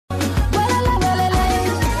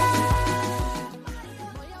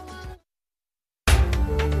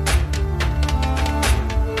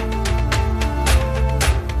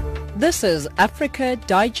This is Africa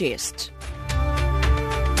Digest.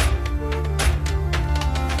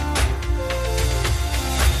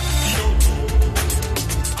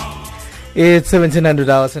 It's 1700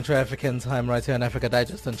 hours Central African time right here on Africa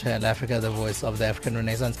Digest on Channel Africa, the voice of the African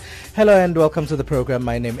Renaissance. Hello and welcome to the program.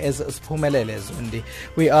 My name is Siphumelele Zundi.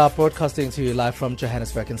 We are broadcasting to you live from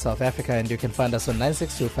Johannesburg in South Africa, and you can find us on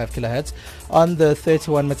 9625 kilohertz on the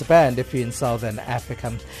 31 meter band if you're in Southern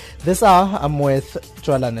Africa. This hour, I'm with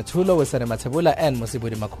Jola Netulo, Wisane Matabula, and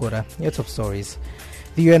Musibudi Makura. Your top stories.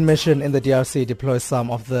 The UN mission in the DRC deploys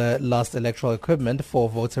some of the last electoral equipment for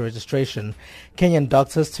voter registration. Kenyan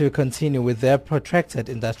doctors to continue with their protracted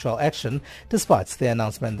industrial action despite the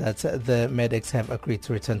announcement that the medics have agreed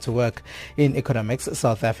to return to work. In economics,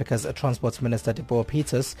 South Africa's Transport Minister Deboer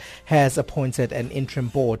Peters has appointed an interim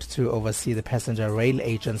board to oversee the passenger rail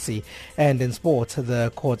agency. And in sport,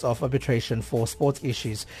 the Court of Arbitration for Sports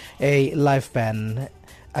issues a life ban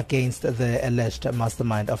against the alleged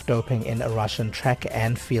mastermind of doping in a Russian track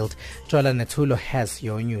and field. Jola Netulo has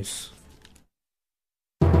your news.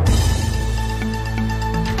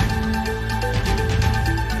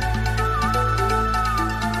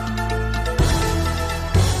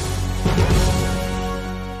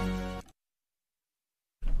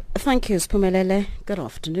 Thank you, Siphumelele. Good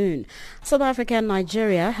afternoon. South Africa and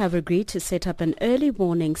Nigeria have agreed to set up an early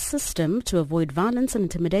warning system to avoid violence and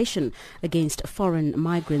intimidation against foreign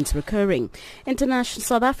migrants recurring.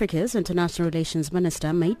 South Africa's International Relations Minister,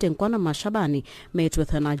 Maitenkwana Mashabane, met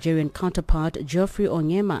with her Nigerian counterpart, Geoffrey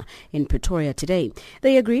Onyema, in Pretoria today.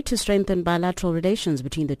 They agreed to strengthen bilateral relations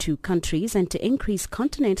between the two countries and to increase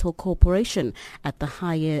continental cooperation at the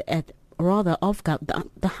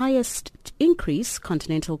highest increase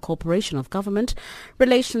continental cooperation of government.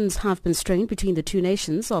 Relations have been strained between the two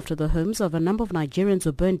nations after the homes of a number of Nigerians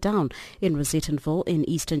were burnt down in Rosettenville in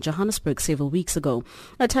eastern Johannesburg several weeks ago.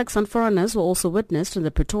 Attacks on foreigners were also witnessed in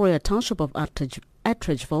the Pretoria township of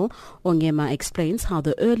Atteridgeville. Onyema explains how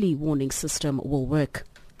the early warning system will work.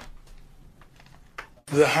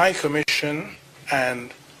 The High Commission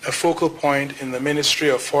and a focal point in the Ministry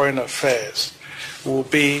of Foreign Affairs will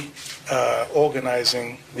be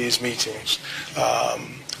organizing these meetings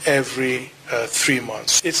every 3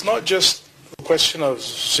 months. It's not just a question of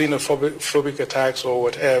xenophobic attacks or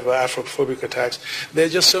whatever, Afrophobic attacks. There are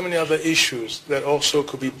just so many other issues that also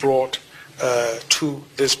could be brought to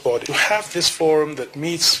this body. To have this forum that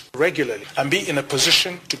meets regularly and be in a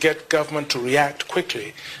position to get government to react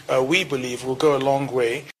quickly, we believe will go a long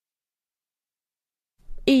way.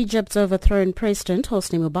 Egypt's overthrown president,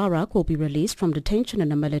 Hosni Mubarak, will be released from detention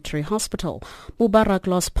in a military hospital. Mubarak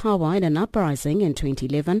lost power in an uprising in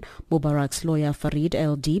 2011. Mubarak's lawyer Farid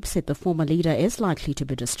El-Deeb said the former leader is likely to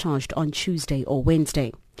be discharged on Tuesday or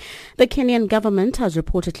Wednesday. The Kenyan government has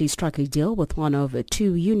reportedly struck a deal with one of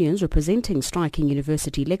two unions representing striking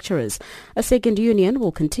university lecturers. A second union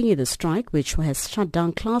will continue the strike, which has shut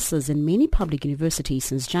down classes in many public universities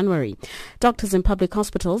since January. Doctors in public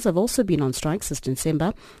hospitals have also been on strike since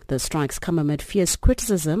December. The strikes come amid fierce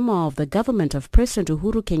criticism of the government of President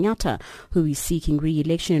Uhuru Kenyatta, who is seeking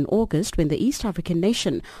re-election in August when the East African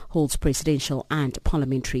nation holds presidential and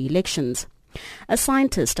parliamentary elections. A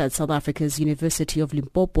scientist at South Africa's University of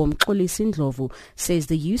Limpopo, Mxolisi Ndlovu, says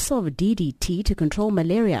the use of DDT to control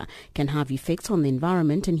malaria can have effects on the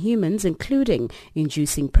environment and humans, including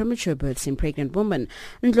inducing premature births in pregnant women.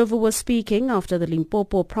 Ndlovu was speaking after the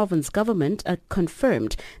Limpopo province government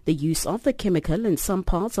confirmed the use of the chemical in some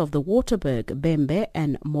parts of the Waterberg, Bembe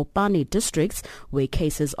and Mopani districts where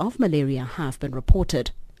cases of malaria have been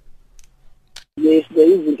reported. Yes, there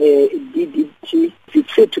is a DDT.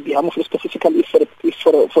 It's said to be harmful specifically for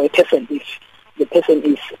a person if the person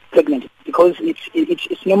is pregnant, because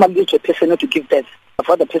it's normal to a person not to give birth.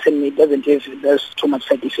 For the person, it doesn't have there's too much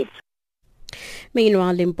side effects.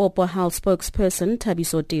 Meanwhile, Limpopo Health spokesperson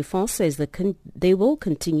Thabiso Tefo says they will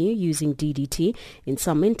continue using DDT in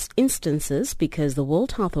some instances because the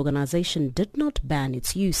World Health Organization did not ban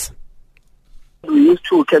its use. We use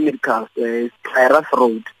two chemicals,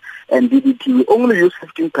 Pyraphorate and DDT. We only use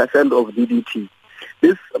 15% of DDT.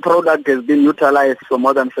 This product has been utilized for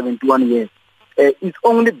more than 71 years. It's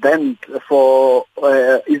only banned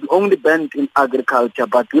in agriculture,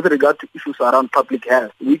 but with regard to issues around public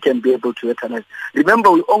health, we can be able to utilize. Remember,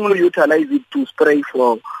 we only utilize it to spray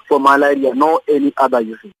for malaria, no any other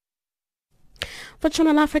uses. For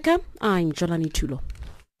Channel Africa, I'm Jolani Tulo.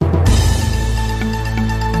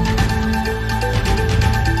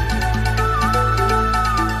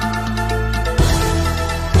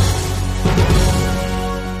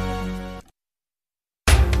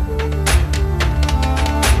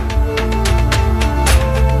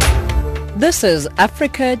 This is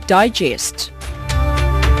Africa Digest.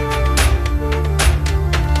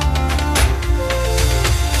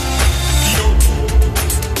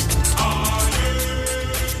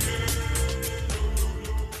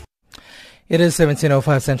 It is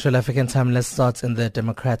 17:05 Central African time. Let's start in the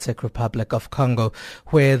Democratic Republic of Congo,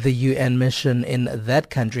 where the UN mission in that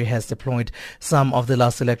country has deployed some of the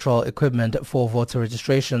last electoral equipment for voter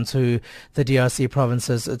registration to the DRC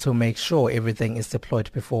provinces to make sure everything is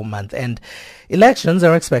deployed before month end. Elections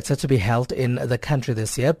are expected to be held in the country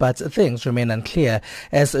this year, but things remain unclear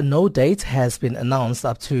as no date has been announced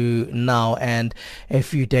up to now, and a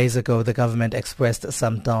few days ago the government expressed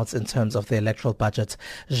some doubts in terms of the electoral budget.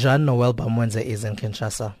 Jean-Noel Bamweze is in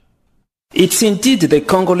Kinshasa. It's indeed the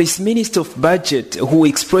Congolese Minister of Budget who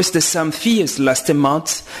expressed some fears last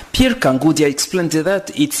month. Pierre Kangudia explained that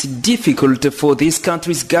it's difficult for this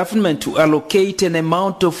country's government to allocate an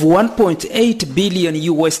amount of $1.8 billion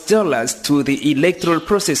to the electoral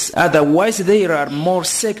process. Otherwise, there are more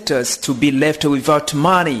sectors to be left without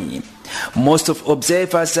money. Most of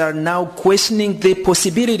observers are now questioning the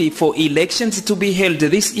possibility for elections to be held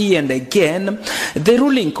this year, and again, the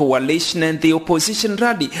ruling coalition and the opposition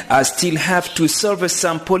rally still have to solve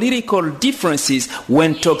some political differences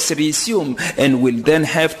when talks resume, and will then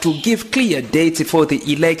have to give clear dates for the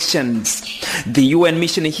elections. The UN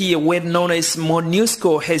mission here, well known as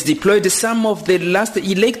MONUSCO, has deployed some of the last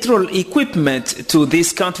electoral equipment to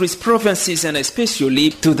this country's provinces and especially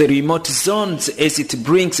to the remote zones as it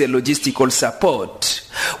brings a logistical support.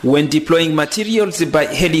 When deploying materials by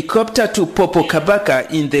helicopter to Popo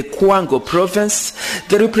Kabaka in the Kwango province,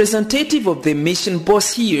 the representative of the mission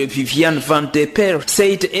boss here, Viviane van der Per,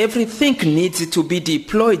 said everything needs to be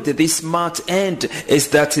deployed this month end, as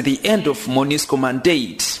that's the end of MONUSCO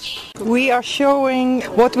mandate. We are showing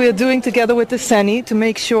what we are doing together with the CENI to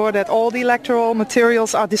make sure that all the electoral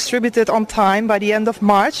materials are distributed on time by the end of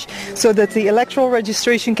March, so that the electoral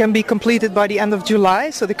registration can be completed by the end of July,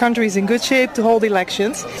 so the country is in good shape to hold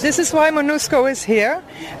elections. This is why MONUSCO is here,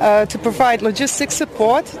 to provide logistic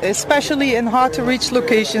support, especially in hard-to-reach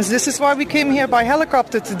locations. This is why we came here by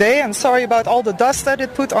helicopter today, and sorry about all the dust that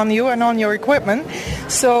it put on you and on your equipment.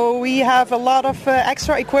 So we have a lot of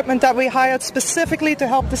extra equipment that we hired specifically to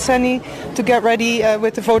help the CENI to get ready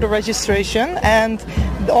with the voter registration, and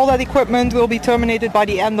all that equipment will be terminated by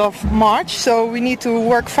the end of March, so we need to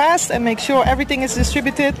work fast and make sure everything is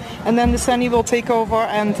distributed, and then the CENI will take over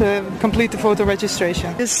and complete the voter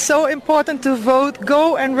registration. It's so important to vote.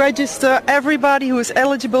 Go and register. Everybody who is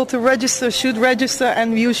eligible to register should register,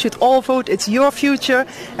 and you should all vote. It's your future,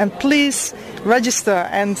 and please register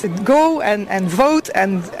and go and vote,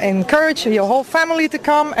 and encourage your whole family to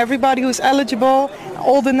come, everybody who's eligible,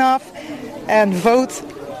 old enough, and vote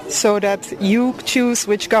so that you choose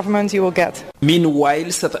which government you will get.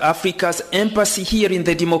 Meanwhile, South Africa's embassy here in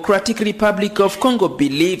the Democratic Republic of Congo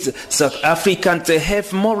believes South Africans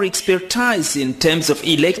have more expertise in terms of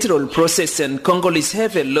electoral process, and Congolese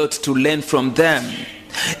have a lot to learn from them.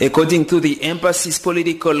 According to the embassy's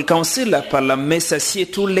political counselor, Palamesa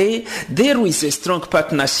Sietule, there is a strong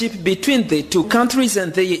partnership between the two countries,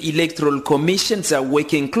 and their electoral commissions are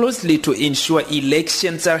working closely to ensure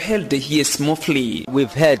elections are held here smoothly.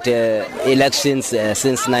 We've had elections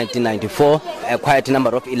since 1994, quite a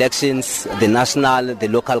number of elections, the national, the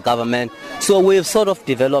local government. So we've sort of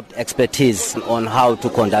developed expertise on how to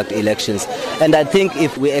conduct elections. And I think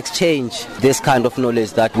if we exchange this kind of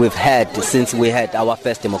knowledge that we've had since we had our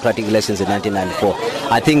first democratic elections in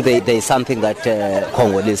 1994, I think there is something that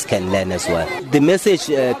Congolese can learn as well. The message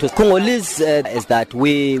to Congolese is that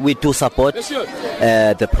we do support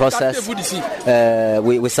the process.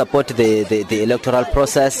 We support the electoral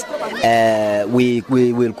process. We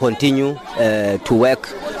will continue to work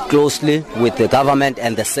closely with the government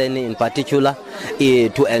and the CENI in particular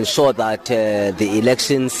to ensure that the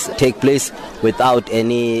elections take place without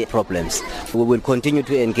any problems. We will continue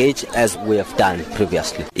to engage as we have done previously.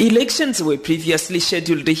 Elections were previously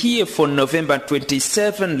scheduled here for November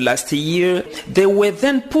 27 last year. They were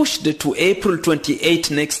then pushed to April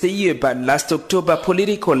 28 next year by last October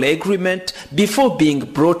political agreement, before being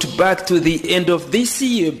brought back to the end of this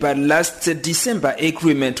year by last December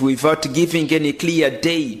agreement without giving any clear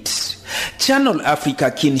date. Channel Africa,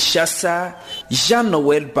 Kinshasa,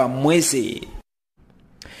 Jean-Noel Bamweze.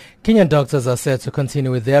 Kenyan doctors are set to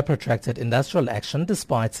continue with their protracted industrial action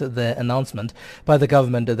despite the announcement by the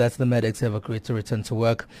government that the medics have agreed to return to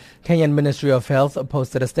work. Kenyan Ministry of Health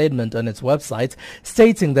posted a statement on its website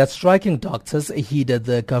stating that striking doctors heeded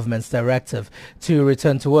the government's directive to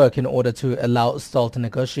return to work in order to allow stalled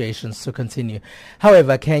negotiations to continue.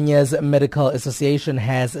 However, Kenya's Medical Association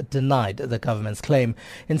has denied the government's claim,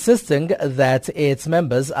 insisting that its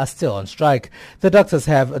members are still on strike. The doctors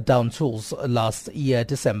have downed tools last year,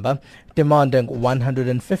 December, demanding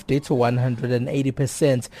 150 to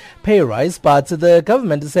 180% pay rise, but the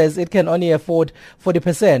government says it can only afford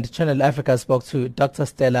 40%. Channel Africa spoke to Dr.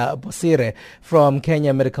 Stella Bosire from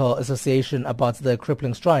Kenya Medical Association about the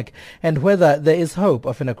crippling strike and whether there is hope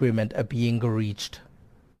of an agreement being reached.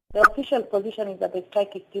 The official position is that the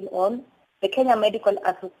strike is still on. The Kenya Medical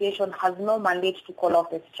Association has no mandate to call off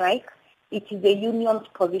the strike. It is the union's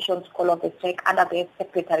position to call off the strike under the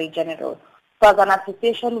Secretary General. So as an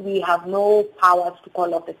association, we have no powers to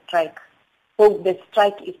call off the strike. So the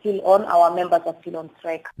strike is still on. Our members are still on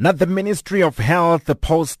strike. Now, the Ministry of Health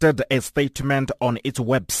posted a statement on its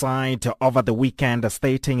website over the weekend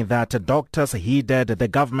stating that doctors heeded the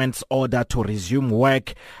government's order to resume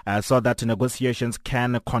work so that negotiations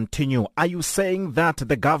can continue. Are you saying that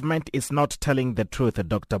the government is not telling the truth,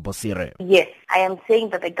 Dr. Bosire? Yes, I am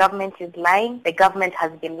saying that the government is lying. The government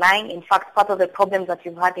has been lying. In fact, part of the problems that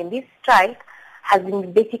you've had in this strike has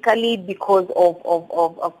been basically because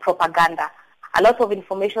of propaganda. A lot of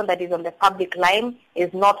information that is on the public line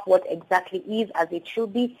is not what exactly is as it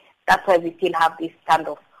should be. That's why we still have this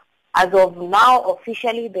standoff. As of now,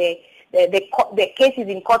 officially, the case is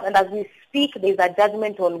in court, and as we speak, there's a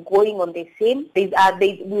judgment ongoing on the same. We are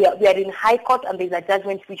in High Court, and there's a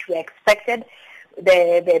judgment which we expected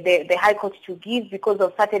the High Court to give because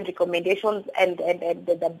of certain recommendations and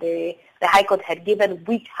the High Court had given,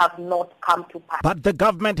 which have not come to pass. But the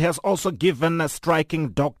government has also given striking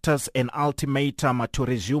doctors an ultimatum to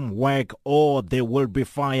resume work or they will be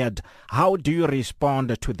fired. How do you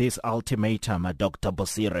respond to this ultimatum, Dr.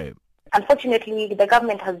 Bosire? Unfortunately, the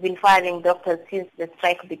government has been firing doctors since the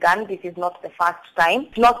strike began. This is not the first time.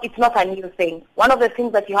 It's not a new thing. One of the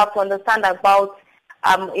things that you have to understand about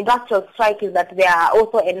industrial strike is that they are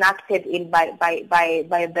also enacted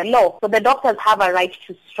by the law. So the doctors have a right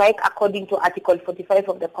to strike according to Article 45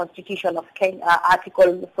 of the Constitution of Kenya,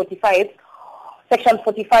 Article 45, Section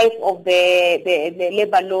 45 of the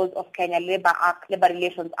Labour Laws of Kenya, Labour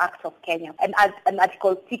Relations Act of Kenya, and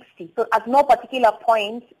Article 60. So at no particular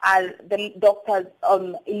point are the doctors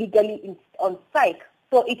illegally on strike.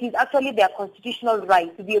 So it is actually their constitutional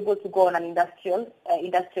right to be able to go on an industrial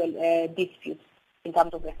dispute in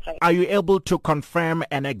terms of the strike. Are you able to confirm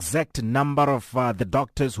an exact number of the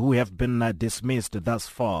doctors who have been dismissed thus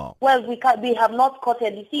far? Well, we have not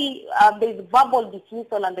quoted. You see, there's verbal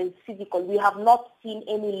dismissal and there's physical. We have not seen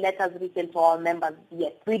any letters written to our members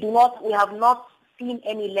yet. We have not seen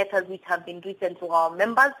any letters which have been written to our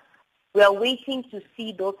members. We are waiting to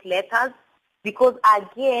see those letters because,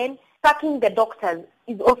 again, sacking the doctors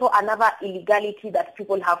is also another illegality that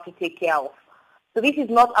people have to take care of. So this is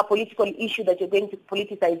not a political issue that you're going to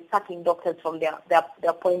politicize sacking doctors from their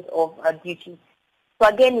point of duty. So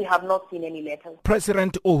again, we have not seen any letters.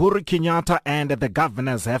 President Uhuru Kenyatta and the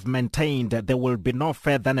governors have maintained there will be no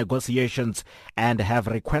further negotiations and have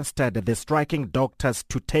requested the striking doctors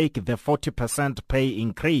to take the 40% pay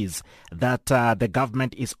increase that the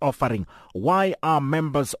government is offering. Why are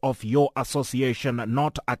members of your association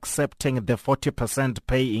not accepting the 40%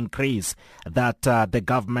 pay increase that the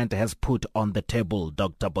government has put on the table,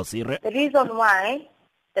 Dr. Bosire? The reason why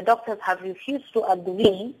the doctors have refused to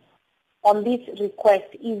agree on this request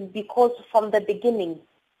is because from the beginning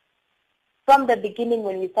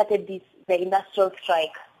when we started the industrial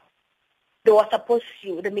strike, there was supposed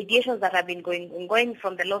to, the mediations that have been going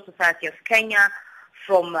from the Law Society of Kenya,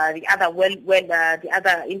 from the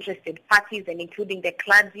other interested parties, and including the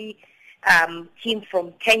clergy team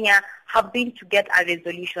from Kenya, have been to get a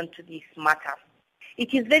resolution to this matter.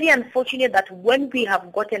 It is very unfortunate that when we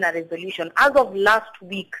have gotten a resolution, as of last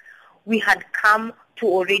week, we had come to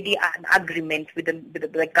already an agreement with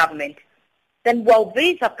the government. Then we are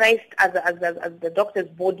very surprised as the doctor's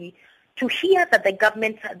body to hear that the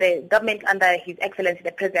government under His Excellency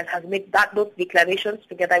the President has made those declarations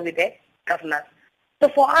together with the governors. So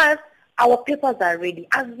for us, our papers are ready.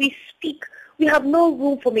 As we speak, we have no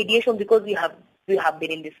room for mediation because we have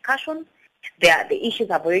been in discussions. The issues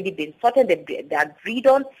have already been sorted, they are agreed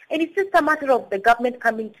on, and it's just a matter of the government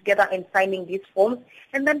coming together and signing these forms,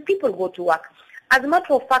 and then people go to work. As a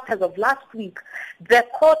matter of fact, as of last week, the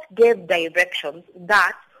court gave directions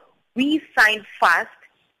that we sign first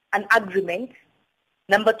an agreement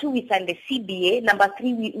Number 2, we sign the CBA. Number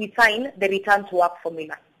 3, we sign the return to work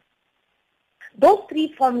formula. Those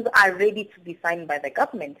 3 forms are ready to be signed by the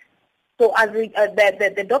government. So as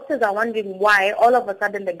the doctors are wondering why all of a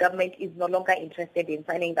sudden the government is no longer interested in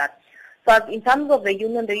signing that. So in terms of the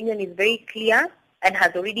union is very clear and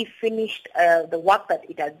has already finished the work that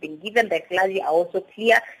it has been given. The clergy are also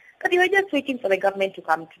clear, but they were just waiting for the government to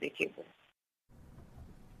come to the table.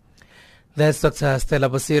 There's Dr. Stella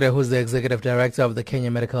Bosire, who's the Executive Director of the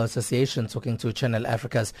Kenya Medical Association, talking to Channel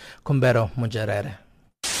Africa's Kumbero Mujerere.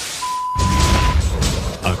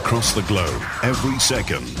 Across the globe, every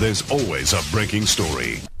second, there's always a breaking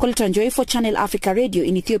story. Colton Joy for Channel Africa Radio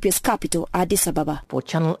in Ethiopia's capital, Addis Ababa. For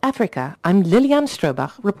Channel Africa, I'm Lilian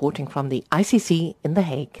Strobach, reporting from the ICC in The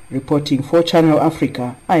Hague. Reporting for Channel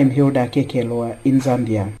Africa, I am Hilda Kekeloa in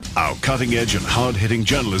Zambia. Our cutting-edge and hard-hitting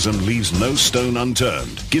journalism leaves no stone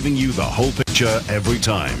unturned, giving you the whole picture every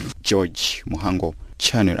time. George Muhango,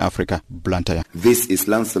 Channel Africa, Blantyre. This is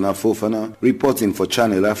Lansana Fofana reporting for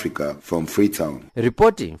Channel Africa from Freetown.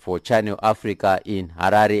 Reporting for Channel Africa in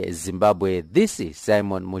Harare, Zimbabwe, this is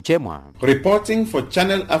Simon Muchemwa. Reporting for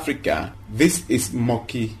Channel Africa, this is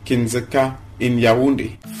Moki Kinzeka in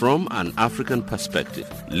Yaoundé. From an African perspective,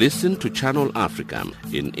 listen to Channel Africa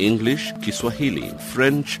in English, Kiswahili,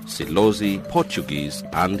 French, Silozi, Portuguese,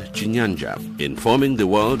 and Chinyanja, informing the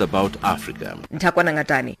world about Africa. Ntakwana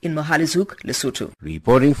Ngatani in Mohalizuk, Lesotho.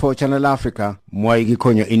 Reporting for Channel Africa, Mwaigi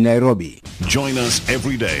Konyo in Nairobi. Join us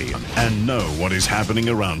every day and know what is happening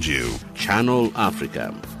around you. Channel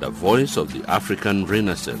Africa, the voice of the African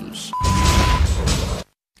Renaissance.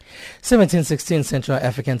 17:16 Central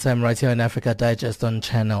African Time, right here on Africa Digest on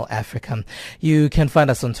Channel Africa. You can find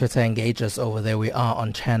us on Twitter, engage us over there. We are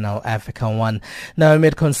on Channel Africa 1. Now,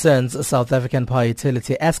 amid concerns, South African power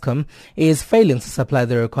utility Eskom is failing to supply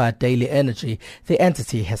the required daily energy. The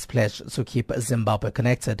entity has pledged to keep Zimbabwe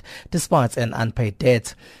connected despite an unpaid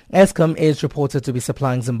debt. Eskom is reported to be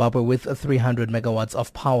supplying Zimbabwe with 300 megawatts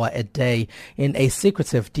of power a day in a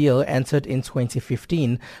secretive deal entered in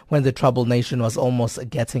 2015 when the troubled nation was almost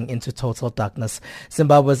getting into total darkness.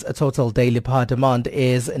 Zimbabwe's total daily power demand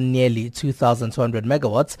is nearly 2,200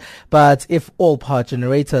 megawatts, but if all power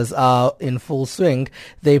generators are in full swing,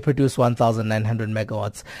 they produce 1,900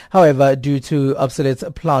 megawatts. However, due to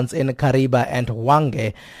obsolete plants in Kariba and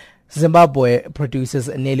Hwange, Zimbabwe produces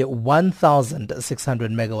nearly 1,600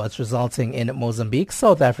 megawatts, resulting in Mozambique,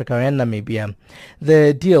 South Africa and Namibia.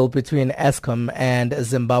 The deal between Eskom and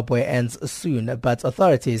Zimbabwe ends soon, but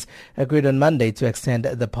authorities agreed on Monday to extend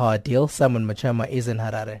the power deal. Simon Machama is in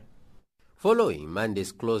Harare. Following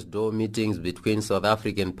Monday's closed-door meetings between South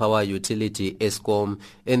African power utility Eskom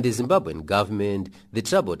and the Zimbabwean government, the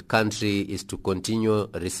troubled country is to continue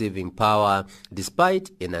receiving power despite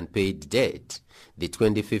an unpaid debt. The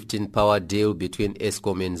 2015 power deal between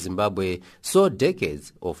Eskom and Zimbabwe saw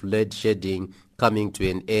decades of load shedding coming to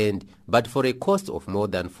an end, but for a cost of more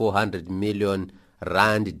than 400 million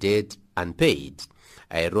rand debt unpaid.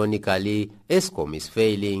 Ironically, Eskom is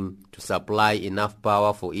failing to supply enough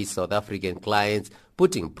power for its South African clients,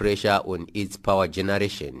 putting pressure on its power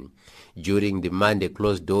generation. During the Monday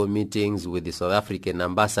closed-door meetings with the South African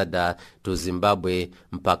ambassador to Zimbabwe,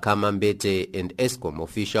 Mpakama Mbete, and Eskom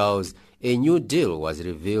officials, a new deal was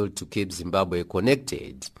revealed to keep Zimbabwe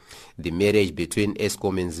connected. The marriage between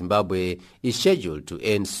Eskom and Zimbabwe is scheduled to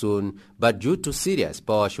end soon, but due to serious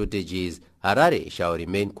power shortages, Harare shall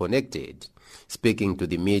remain connected. Speaking to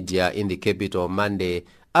the media in the capital on Monday,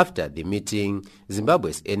 after the meeting,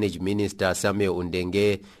 Zimbabwe's Energy Minister Samuel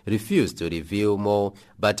Undenge refused to reveal more,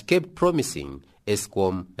 but kept promising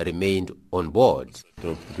Eskom remained on board.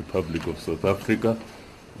 Of the Republic of South Africa,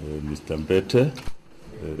 Mr. Mbete,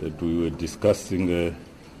 we were discussing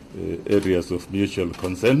areas of mutual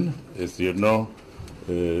concern. As you know,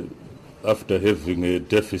 after having a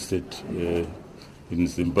deficit in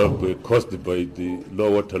Zimbabwe caused by the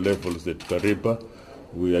low water levels at Kariba,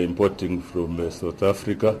 we are importing from South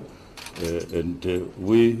Africa, and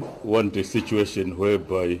we want a situation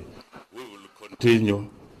whereby we will continue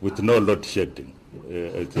with no load shedding.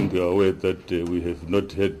 I think you are aware that we have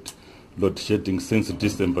not had load shedding since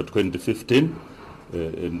December 2015,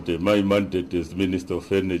 and my mandate as Minister of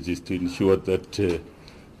Energy is to ensure that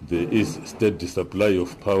there is steady supply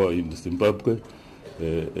of power in Zimbabwe,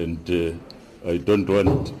 and I don't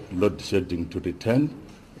want load shedding to return,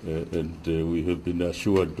 and we have been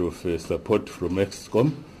assured of support from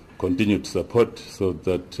Eskom, continued support, so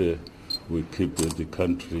that we keep the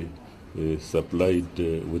country supplied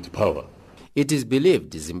with power. It is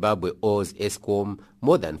believed Zimbabwe owes Eskom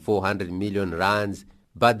more than 400 million rands,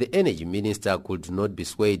 but the energy minister could not be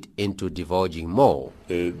swayed into divulging more.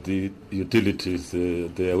 The utilities,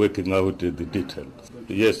 they are working out the details.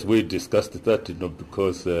 Yes, we discussed that,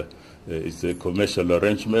 because it's a commercial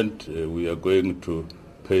arrangement. We are going to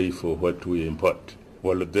pay for what we import.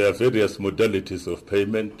 Well, there are various modalities of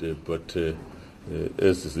payment, but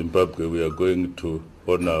as Zimbabwe, we are going to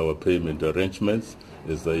honor our payment arrangements.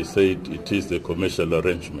 As I said, it is a commercial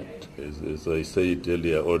arrangement. As I said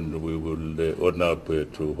earlier on, we will own up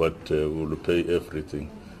to what we will pay everything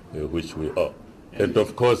which we owe. And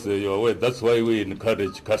of course, you're aware, that's why we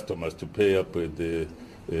encourage customers to pay up the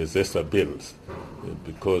ZESA bills,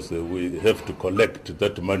 because we have to collect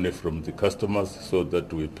that money from the customers so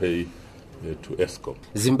that we pay to Eskom.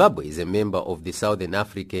 Zimbabwe is a member of the Southern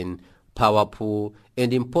African Power Pool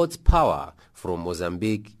and imports power from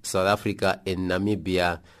Mozambique, South Africa and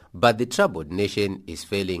Namibia, but the troubled nation is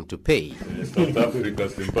failing to pay. South Africa,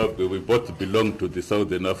 Zimbabwe, we both belong to the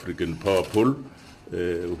Southern African Power Pool,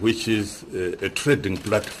 which is a trading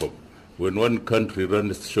platform. When one country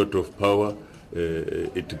runs short of power,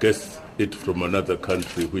 it gets it from another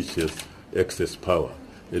country which has excess power.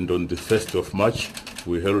 And on the 1st of March,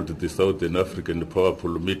 we held the Southern African Power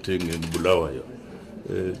Pool meeting in Bulawayo,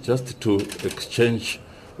 just to exchange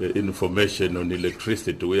information on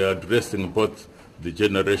electricity. We are addressing both the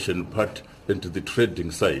generation part and the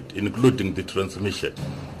trading side, including the transmission,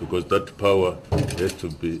 because that power has to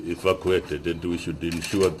be evacuated, and we should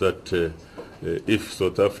ensure that if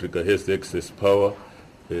South Africa has excess power,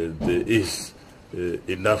 there is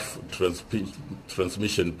enough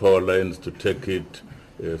transmission power lines to take it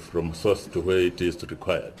from source to where it is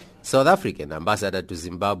required. South African ambassador to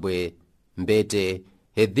Zimbabwe, Mbete,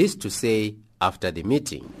 had this to say after the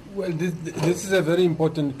meeting. Well, this is a very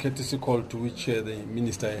important courtesy call to which the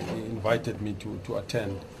minister invited me to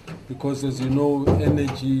attend, because, as you know,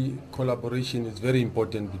 energy collaboration is very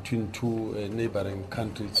important between two neighboring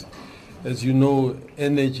countries. As you know,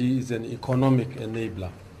 energy is an economic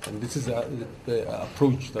enabler, and this is the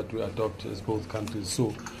approach that we adopt as both countries.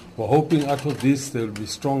 So we're hoping out of this there will be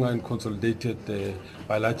stronger and consolidated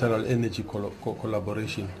bilateral energy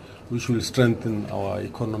collaboration, which will strengthen our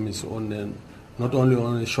economies not only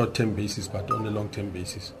on a short-term basis, but on a long-term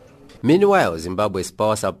basis. Meanwhile, Zimbabwe's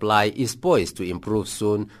power supply is poised to improve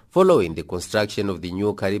soon following the construction of the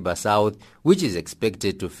new Kariba South, which is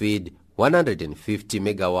expected to feed 150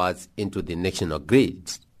 megawatts into the national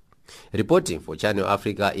grid. Reporting for Channel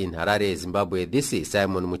Africa in Harare, Zimbabwe, this is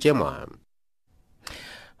Simon Muchemwa.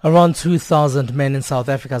 Around 2,000 men in South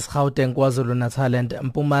Africa's Gauteng, KwaZulu-Natal and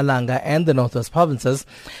Mpumalanga and the Northwest provinces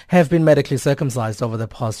have been medically circumcised over the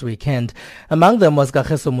past weekend. Among them was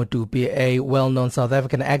Kagiso Mutupi, a well-known South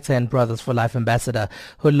African actor and Brothers for Life ambassador,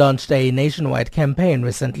 who launched a nationwide campaign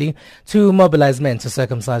recently to mobilize men to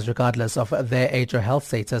circumcise regardless of their age or health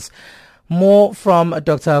status. More from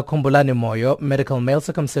Dr. Khumbulani Moyo, medical male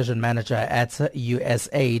circumcision manager at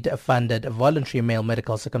USAID-funded Voluntary Male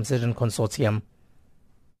Medical Circumcision Consortium.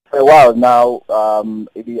 Well, now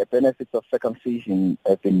the benefits of circumcision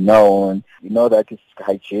have been known. We know that it's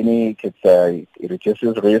hygienic, it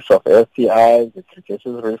reduces risk of STIs, it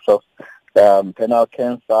reduces risk of penile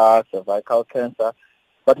cancer, cervical cancer.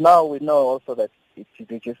 But now we know also that it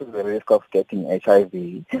reduces the risk of getting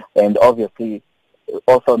HIV, and obviously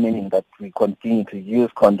also meaning that we continue to use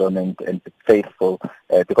condom and be faithful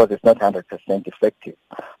because it's not 100% effective.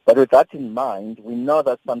 But with that in mind, we know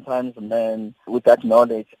that sometimes men with that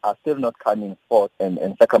knowledge are still not coming forth and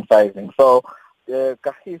circumcising. So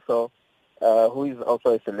Kagiso, who is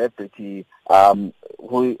also a celebrity,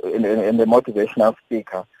 who in the motivational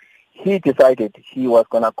speaker, he decided he was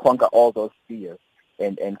going to conquer all those fears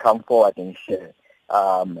and come forward and share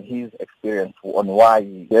his experience on why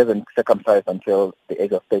he hasn't circumcised until the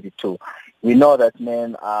age of 32. We know that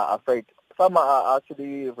men are afraid. Some are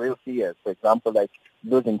actually real fears, for example, like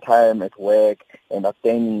losing time at work and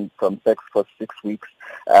abstaining from sex for 6 weeks,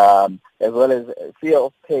 as well as fear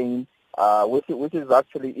of pain, which is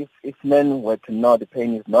actually, if men were to know the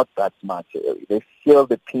pain is not that much, they feel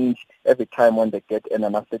the pinch every time when they get an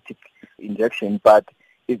anesthetic injection, but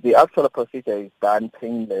if the actual procedure is done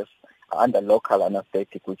painless, under local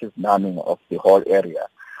anesthetic, which is numbing of the whole area.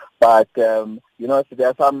 But, there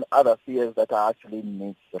are some other fears that are actually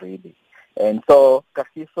myths, really. And so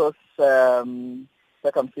Kagiso's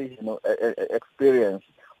circumcision experience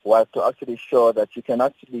was to actually show that you can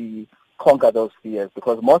actually conquer those fears,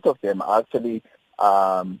 because most of them are actually,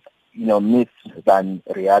 myths than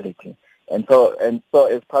reality. And so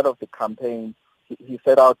as part of the campaign, he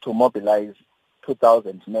set out to mobilize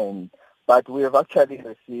 2,000 men. But we have actually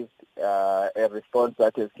received a response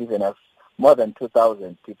that has given us more than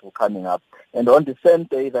 2,000 people coming up. And on the same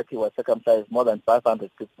day that he was circumcised, more than 500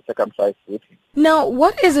 people circumcised with him. Now,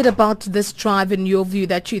 what is it about this drive, in your view,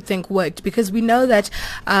 that you think worked? Because we know that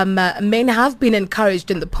men have been encouraged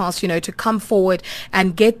in the past, to come forward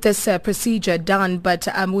and get this procedure done. But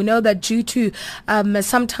we know that due to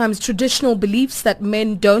sometimes traditional beliefs that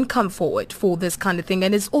men don't come forward for this kind of thing.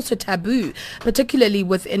 And it's also taboo, particularly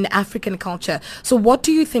within African culture. So what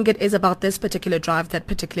do you think it is about this particular drive that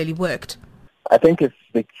particularly worked? I think it's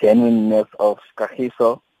the genuineness of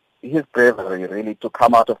Kagiso, his bravery really to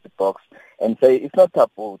come out of the box and say, it's not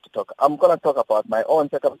taboo to talk. I'm going to talk about my own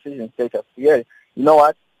circumcision status. Yeah, you know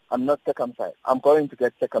what? I'm not circumcised. I'm going to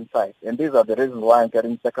get circumcised. And these are the reasons why I'm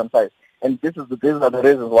getting circumcised. And these are the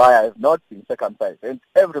reasons why I have not been circumcised. And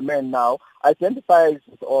every man now identifies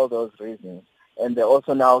with all those reasons. And they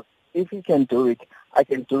also now, if he can do it, I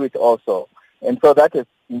can do it also. And so that has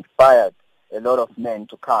inspired a lot of men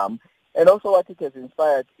to come. And also what it has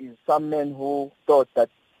inspired is some men who thought that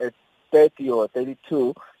at 30 or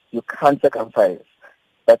 32, you can't circumcise.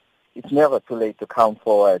 But it's never too late to come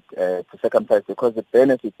forward to circumcise because the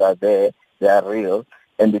benefits are there, they are real,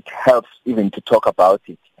 and it helps even to talk about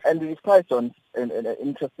it. And we've touched on an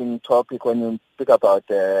interesting topic when you speak about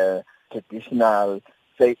traditional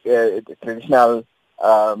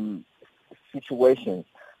situations.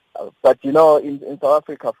 But, in South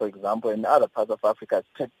Africa, for example, in other parts of Africa,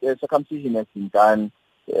 circumcision has been done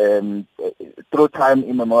through time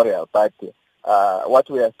immemorial. But what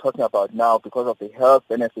we are talking about now, because of the health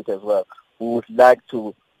benefit as well, we would like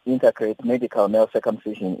to integrate medical male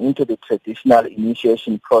circumcision into the traditional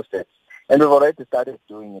initiation process. And we've already started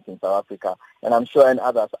doing it in South Africa. And I'm sure in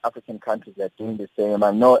other African countries they're doing the same.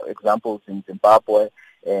 I know examples in Zimbabwe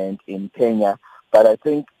and in Kenya. But I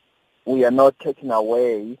think we are not taking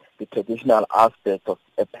away the traditional aspect of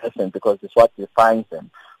a person because it's what defines them,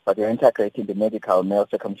 but we're integrating the medical male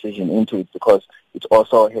circumcision into it because it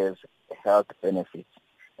also has health benefits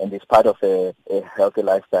and it's part of a healthy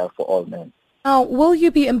lifestyle for all men. Now, will you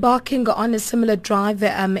be embarking on a similar drive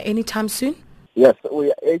anytime soon? Yes, we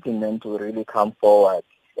are urging men to really come forward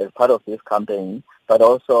as part of this campaign, but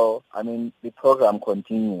also, the program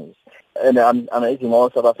continues. And I'm urging all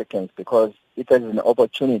South Africans because it is an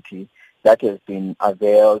opportunity that has been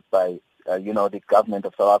availed by, the government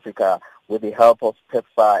of South Africa with the help of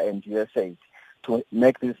PEPFAR and USAID to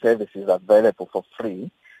make these services available for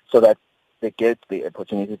free so that they get the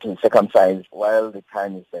opportunity to circumcise while the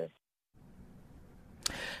time is there.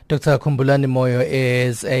 Dr. Khumbulani Moyo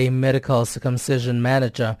is a medical circumcision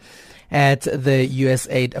manager at the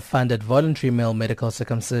USAID-funded Voluntary Male Medical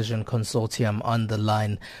Circumcision Consortium on the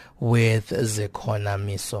line with Zekhona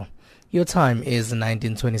Miso. Your time is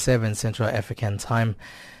 19:27 Central African Time.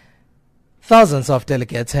 Thousands of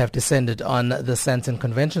delegates have descended on the Sandton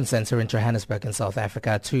Convention Center in Johannesburg in South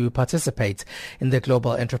Africa to participate in the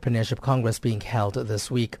Global Entrepreneurship Congress being held this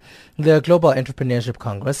week. The Global Entrepreneurship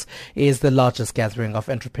Congress is the largest gathering of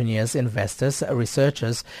entrepreneurs, investors,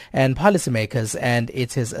 researchers, and policymakers, and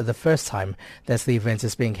it is the first time that the event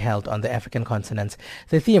is being held on the African continent.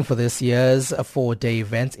 The theme for this year's 4-day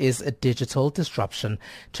event is digital disruption.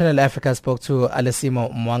 Channel Africa spoke to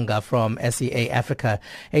Alessimo Mwanga from SEA Africa,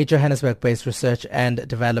 a Johannesburg-based research and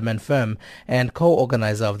development firm and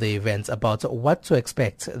co-organizer of the event, about what to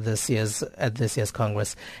expect at this year's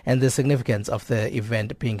Congress and the significance of the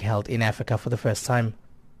event being held in Africa for the first time.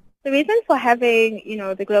 The reason for having,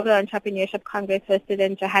 the Global Entrepreneurship Congress hosted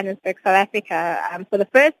in Johannesburg, South Africa, for the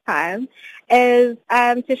first time is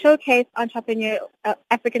to showcase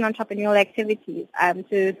African entrepreneurial activities to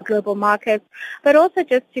the global markets, but also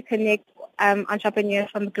just to connect entrepreneurs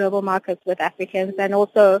from the global markets with Africans, and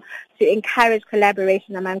also to encourage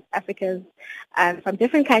collaboration amongst Africans from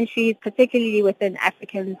different countries, particularly within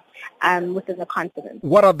Africans within the continent.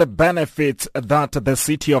 What are the benefits that the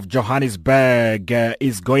city of Johannesburg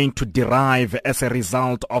is going to derive as a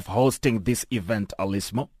result of hosting this event,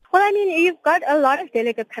 Alismo? Well, you've got a lot of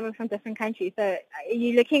delegates coming from different countries. So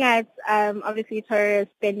you're looking at, obviously,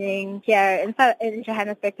 tourist spending here in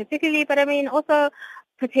Johannesburg particularly, but also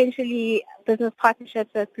potentially business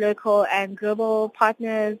partnerships with local and global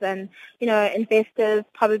partners and, investors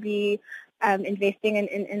probably investing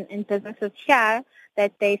in businesses here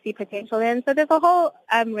that they see potential in. So there's a whole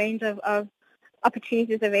range of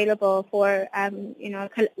opportunities available for,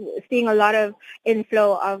 seeing a lot of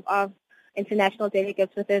inflow of international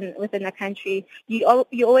delegates within the country. You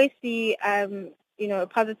always see,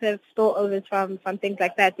 positive spillovers from things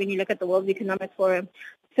like that when you look at the World Economic Forum,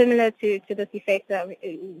 similar to this effect that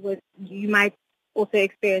you might also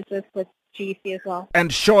experience with GEC as well.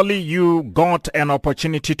 And surely you got an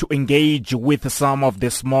opportunity to engage with some of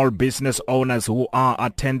the small business owners who are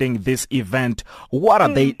attending this event. What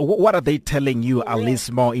are they telling you,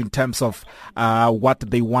 Alismo, in terms of what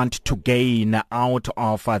they want to gain out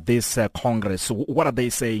of this Congress? What are they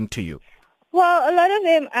saying to you? Well, a lot of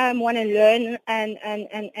them want to learn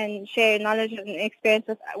and share knowledge and experience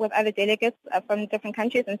with other delegates from different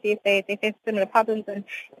countries and see if they face similar problems and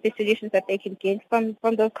the solutions that they can get from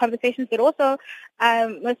those conversations. But also,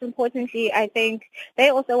 most importantly, I think they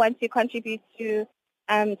also want to contribute to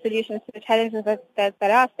solutions to the challenges that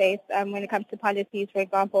are faced when it comes to policies, for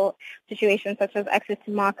example, situations such as access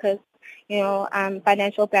to markets,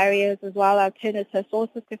 financial barriers as well, alternative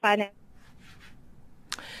sources to finance.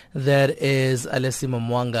 That is Alessimo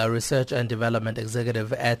Mwanga, Research and Development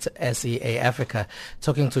Executive at SEA Africa,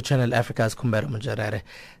 talking to Channel Africa's Kumbero Mujarere.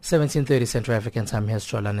 17:30 Central African Time. Here's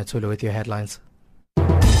Jolane Tulu with your headlines.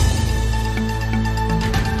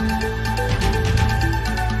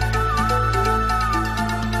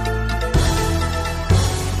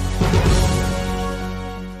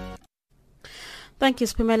 Thank you,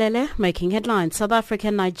 Spimelele. Making headlines. South Africa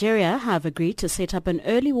and Nigeria have agreed to set up an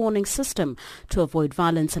early warning system to avoid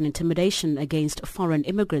violence and intimidation against foreign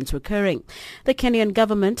immigrants recurring. The Kenyan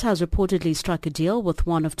government has reportedly struck a deal with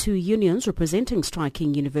one of two unions representing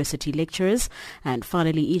striking university lecturers. And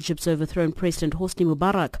finally, Egypt's overthrown President Hosni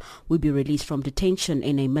Mubarak will be released from detention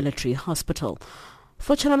in a military hospital.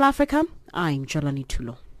 For Channel Africa, I'm Jolani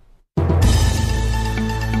Tulo.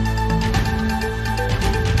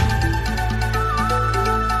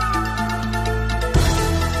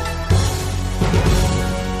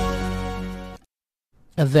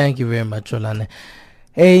 Thank you very much, Jolane.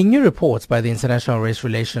 A new report by the International Race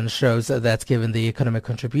Relations shows that given the economic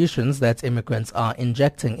contributions that immigrants are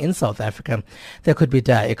injecting in South Africa, there could be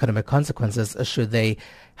dire economic consequences should they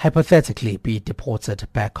hypothetically be deported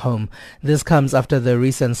back home. This comes after the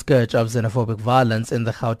recent scourge of xenophobic violence in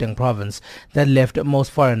the Gauteng province that left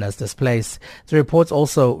most foreigners displaced. The report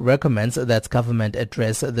also recommends that government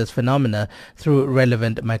address this phenomena through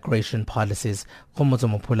relevant migration policies.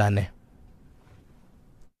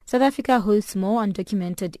 South Africa hosts more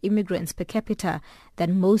undocumented immigrants per capita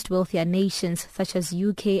than most wealthier nations such as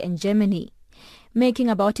UK and Germany. Making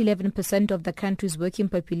about 11% of the country's working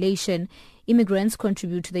population, immigrants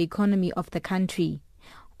contribute to the economy of the country.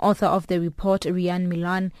 Author of the report, Rian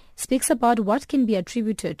Milan, speaks about what can be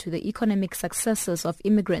attributed to the economic successes of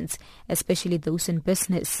immigrants, especially those in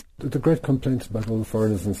business. The great complaint about all the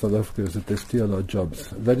foreigners in South Africa is that they steal our jobs.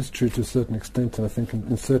 That is true to a certain extent, and I think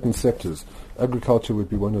in certain sectors. Agriculture would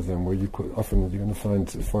be one of them, where you're going to find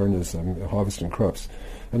foreigners harvesting crops.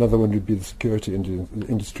 Another one would be the security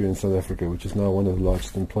industry in South Africa, which is now one of the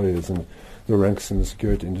largest employers, and the ranks in the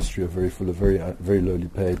security industry are very full of very lowly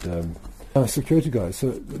paid security guys.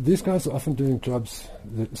 So these guys are often doing jobs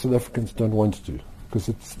that South Africans don't want to do because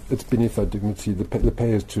it's beneath our dignity. The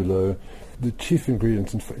pay is too low. The chief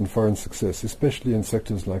ingredient in foreign success, especially in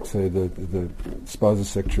sectors like, say, the spaza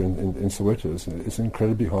sector in Soweto, is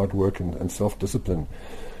incredibly hard work and self-discipline.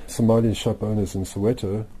 Somali shop owners in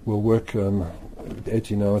Soweto will work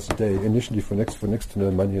 18 hours a day, initially for next to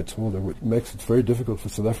no money at all. It makes it very difficult for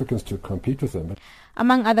South Africans to compete with them.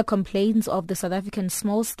 Among other complaints of the South African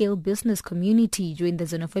small-scale business community during the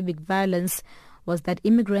xenophobic violence was that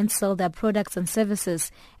immigrants sell their products and services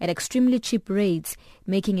at extremely cheap rates,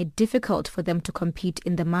 making it difficult for them to compete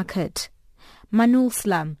in the market. Manul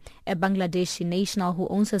Slam, a Bangladeshi national who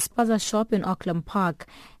owns a spaza shop in Auckland Park,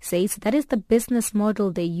 says that is the business model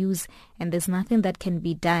they use and there's nothing that can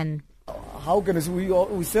be done. How can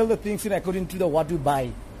we sell the things in according to what we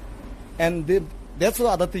buy, and that's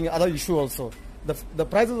the other issue also. The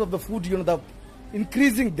prices of the food, the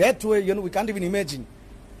increasing that way, we can't even imagine.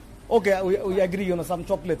 Okay, we agree, some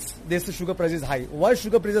chocolates, the sugar price is high. Why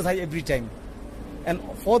sugar price is high every time? And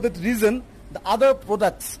for that reason, the other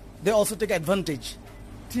products, they also take advantage.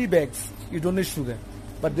 Tea bags, you don't need sugar,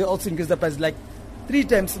 but they also increase the price like 3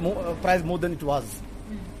 times more than it was.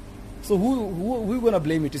 So who going to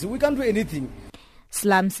blame it? So we can't do anything.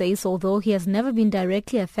 Slam says although he has never been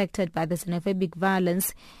directly affected by the xenophobic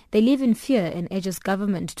violence, they live in fear and urges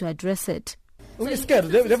government to address it. We're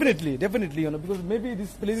scared, definitely, because maybe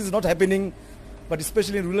this place is not happening, but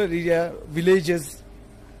especially in rural area, villages,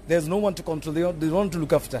 there's no one to control, they don't want to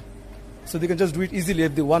look after. So they can just do it easily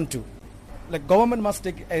if they want to. Like government must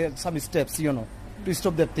take some steps, to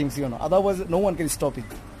stop that things, otherwise no one can stop it.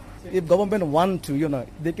 If government want to,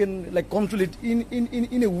 they can control it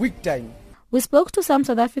in a week time. We spoke to some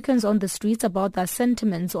South Africans on the streets about their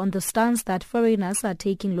sentiments on the stance that foreigners are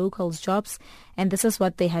taking locals' jobs, and this is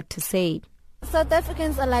what they had to say. South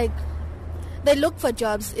Africans are they look for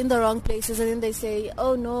jobs in the wrong places, and then they say,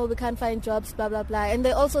 oh no, we can't find jobs, blah blah blah. And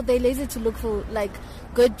they're lazy to look for like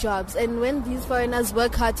good jobs. And when these foreigners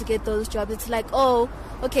work hard to get those jobs, it's like, oh,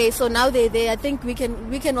 okay, so now they're there. I think we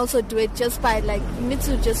can also do it just by like, you need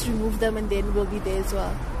to just remove them and then we'll be there as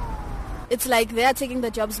well. It's like they're taking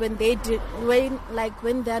the jobs when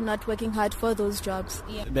when they're not working hard for those jobs.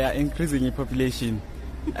 Yeah. They are increasing in population,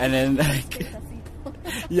 and then like,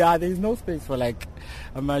 yeah, there is no space for like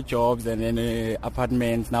jobs and then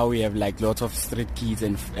apartments. Now we have like lots of street kids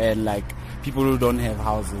and like people who don't have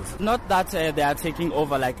houses. Not that they are taking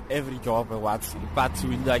over like every job or what, but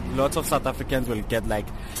like lots of South Africans will get like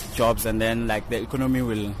jobs, and then like the economy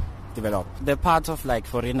will develop. They're part of like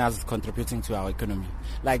foreigners contributing to our economy.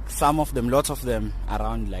 Like lots of them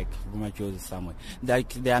around like Bumacho somewhere.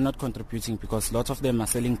 Like they are not contributing because lots of them are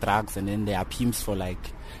selling drugs, and then they are pimps for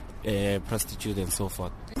like prostitutes and so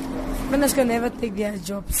forth. Foreigners can never take their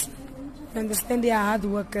jobs. You understand, they are hard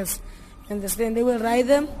workers. You understand, they will ride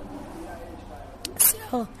them,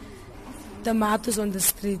 sell tomatoes on the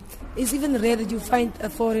street. It's even rare that you find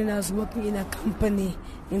foreigners working in a company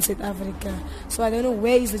in South Africa. So I don't know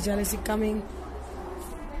where is the jealousy coming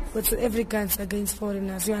with South Africans against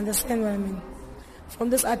foreigners. You understand what I mean? From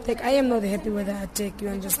this attack, I am not happy with the attack, you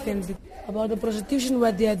understand? About the prostitution,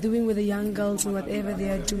 what they are doing with the young girls and whatever they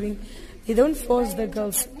are doing, they don't force the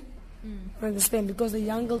girls, you understand? Because the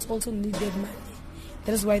young girls also need their money.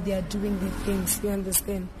 That is why they are doing their things, you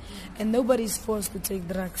understand? And nobody is forced to take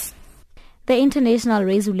drugs. The International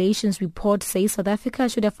Resolutions report says South Africa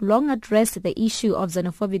should have long addressed the issue of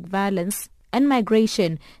xenophobic violence and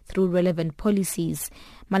migration through relevant policies.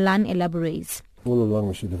 Malan elaborates. All along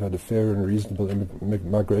we should have had a fair and reasonable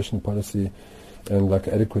migration policy and like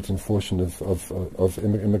adequate enforcement of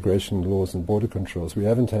immigration laws and border controls. We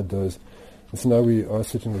haven't had those, and so now we are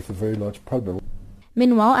sitting with a very large problem.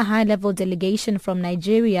 Meanwhile, a high-level delegation from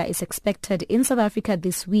Nigeria is expected in South Africa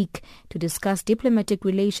this week to discuss diplomatic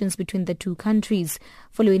relations between the two countries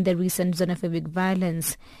following the recent xenophobic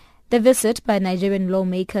violence. The visit by Nigerian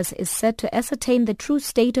lawmakers is set to ascertain the true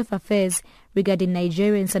state of affairs regarding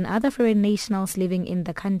Nigerians and other foreign nationals living in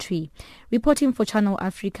the country. Reporting for Channel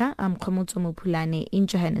Africa, I'm Khomotso Mopulane in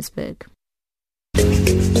Johannesburg.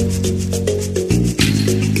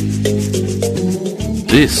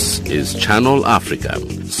 This is Channel Africa,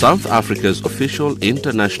 South Africa's official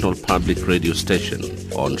international public radio station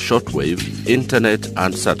on shortwave, internet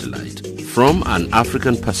and satellite. From an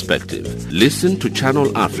African perspective, listen to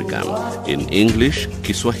Channel Africa in English,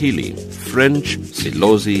 Kiswahili, French,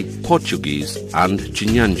 Silozi, Portuguese and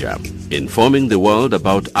Chinyanja, informing the world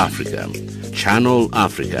about Africa. Channel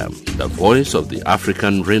Africa, the voice of the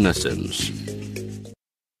African Renaissance.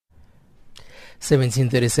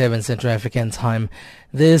 17:37 Central African Time.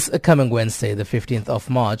 This coming Wednesday, the 15th of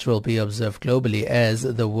March, will be observed globally as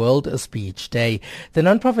the World Speech Day. The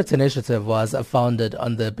non-profit initiative was founded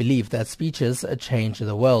on the belief that speeches change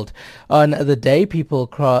the world. On the day, people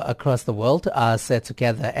across the world are set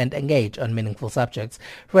together and engage on meaningful subjects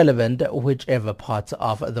relevant whichever part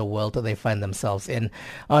of the world they find themselves in.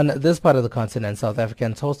 On this part of the continent, South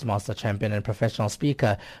African Toastmaster champion and professional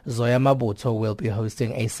speaker Zoya Mabuto will be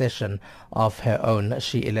hosting a session of her own.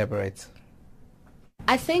 She elaborates.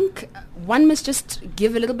 I think one must just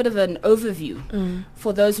give a little bit of an overview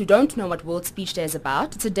for those who don't know what World Speech Day is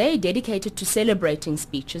about. It's a day dedicated to celebrating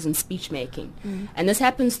speeches and speech making. And this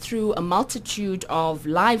happens through a multitude of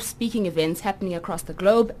live speaking events happening across the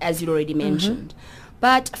globe, as you already mentioned.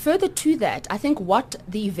 But further to that, I think what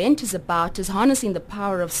the event is about is harnessing the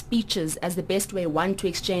power of speeches as the best way, one, to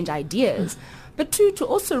exchange ideas, but two, to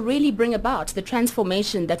also really bring about the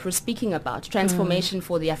transformation that we're speaking about, transformation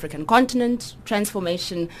for the African continent,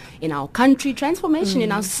 transformation in our country, transformation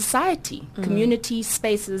in our society, community,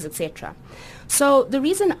 spaces, etc. So the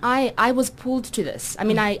reason I was pulled to this, I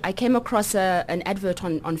mean, I came across an advert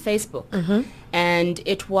on Facebook, and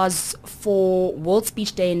it was for World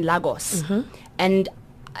Speech Day in Lagos. And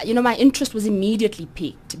you know, my interest was immediately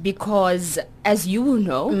piqued because, as you will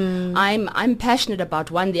know, I'm passionate about,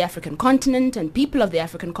 one, the African continent and people of the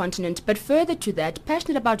African continent, but further to that,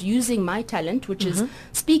 passionate about using my talent, which is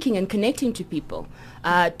speaking and connecting to people,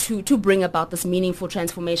 to bring about this meaningful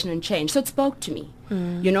transformation and change. So it spoke to me.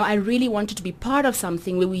 You know, I really wanted to be part of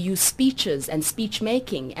something where we use speeches and speech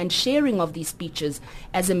making and sharing of these speeches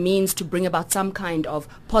as a means to bring about some kind of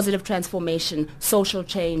positive transformation, social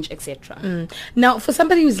change, etc. Now, for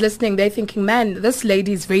somebody who's listening, they're thinking, man, this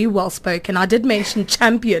lady is very well spoken. I did mention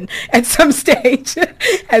champion at some stage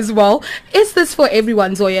as well. Is this for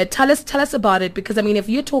everyone, Zoya? Tell us about it, because I mean, if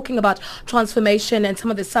you're talking about transformation and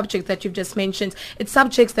some of the subjects that you've just mentioned, it's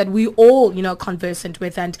subjects that we all, conversant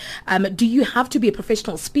with. And do you have to be a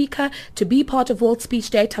professional speaker to be part of World Speech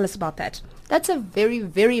Day? Tell us about that. That's a very,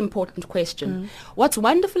 very important question. What's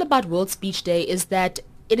wonderful about World Speech Day is that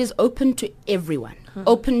it is open to everyone.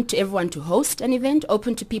 Open to everyone to host an event,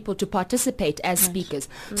 open to people to participate as speakers.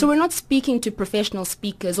 So we're not speaking to professional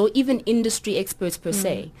speakers or even industry experts per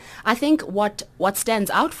se. I think what stands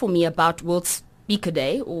out for me about World Speaker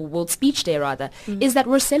Day, or World Speech Day rather, is that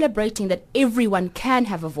we're celebrating that everyone can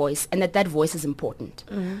have a voice and that voice is important.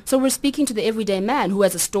 So we're speaking to the everyday man who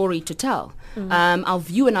has a story to tell. Our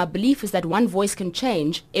view and our belief is that one voice can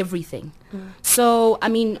change everything. So, I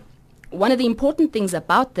mean, one of the important things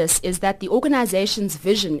about this is that the organization's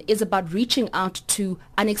vision is about reaching out to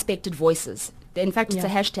unexpected voices. In fact, it's a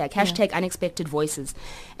hashtag unexpected voices.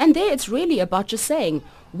 And there it's really about just saying,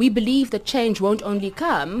 we believe that change won't only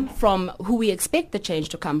come from who we expect the change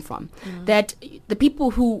to come from. That the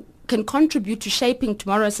people who can contribute to shaping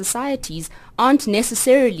tomorrow's societies aren't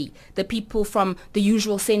necessarily the people from the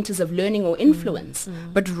usual centers of learning or influence,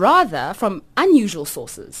 but rather from unusual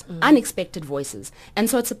sources, unexpected voices. And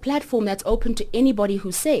so it's a platform that's open to anybody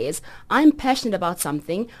who says, I'm passionate about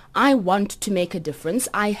something, I want to make a difference,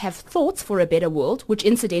 I have thoughts for a better world, which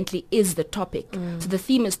incidentally is the topic. So the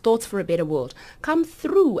theme is thoughts for a better world. Come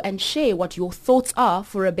through and share what your thoughts are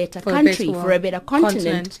for a better country, for a better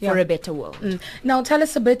continent, for a better world. Now tell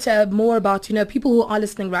us a bit more about, people who are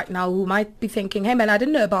listening right now who might be thinking, hey man, I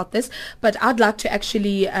didn't know about this, but I'd like to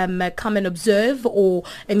actually come and observe or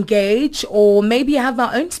engage, or maybe have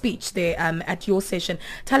my own speech there at your session.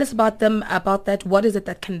 Tell us about that. What is it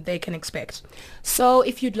that they can expect? So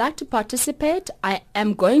if you'd like to participate, I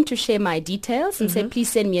am going to share my details and say, please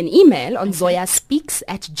send me an email on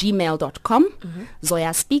zoyaspeaks@gmail.com.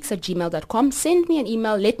 zoyaspeaks@gmail.com. Send me an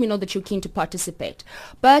email. Let me know that you're keen to participate.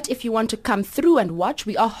 But if you want to come through and watch,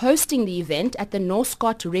 we are hosting the event at the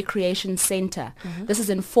Northcott Recreation Center. This is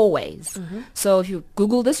in Fourways. So if you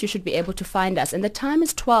Google this, you should be able to find us. And the time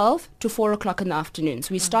is 12 to 4 o'clock in the afternoon.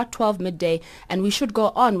 So we start 12 midday, and we should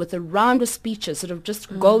go on with a round of speeches, sort of just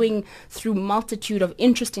going through multitude of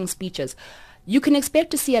interesting speeches. You can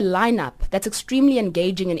expect to see a lineup that's extremely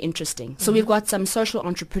engaging and interesting. So we've got some social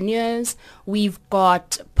entrepreneurs, we've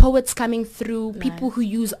got poets coming through, people who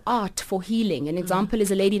use art for healing. An example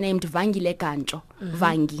is a lady named Vangile Kancho,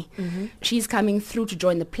 Vangi. She's coming through to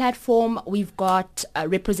join the platform. We've got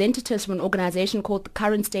representatives from an organization called the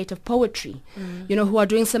Current State of Poetry, who are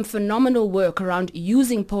doing some phenomenal work around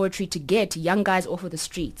using poetry to get young guys off of the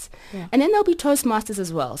streets. And then there'll be Toastmasters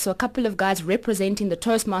as well. So a couple of guys representing the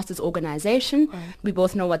Toastmasters organization. We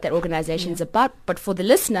both know what that organization is about, but for the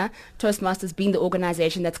listener, Toastmasters being the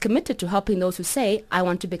organization that's committed to helping those who say, I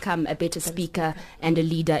want to become a better speaker and a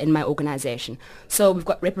leader in my organization. So we've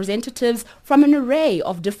got representatives from an array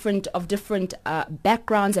of different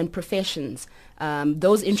backgrounds and professions.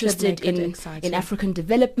 Those interested in African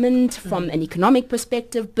development from an economic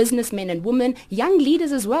perspective, businessmen and women, young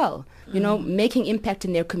leaders as well, making impact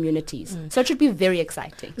in their communities. So it should be very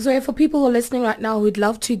exciting. So for people who are listening right now who'd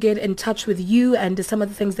love to get in touch with you and some of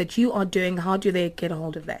the things that you are doing, how do they get a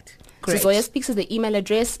hold of that? Great. So Zoya Speaks is the email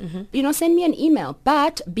address. Send me an email.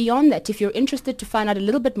 But beyond that, if you're interested to find out a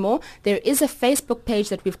little bit more, there is a Facebook page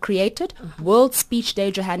that we've created, World Speech Day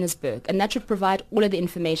Johannesburg, and that should provide all of the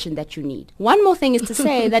information that you need. One more thing is to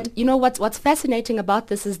say that, what's fascinating about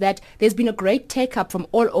this is that there's been a great take-up from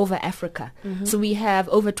all over Africa. So we have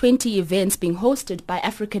over 20 events being hosted by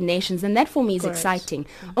African nations, and that for me is exciting.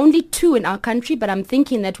 Only 2 in our country, but I'm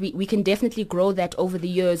thinking that we can definitely grow that over the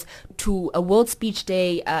years to a World Speech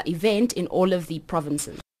Day event in all of the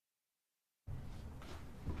provinces.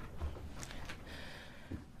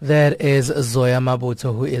 That is Zoya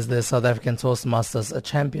Mabuto, who is the South African Toastmasters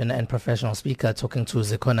champion and professional speaker, talking to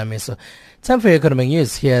Zekhona Miso. Time for your economic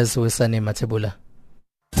news. Here's Wisani Matebula.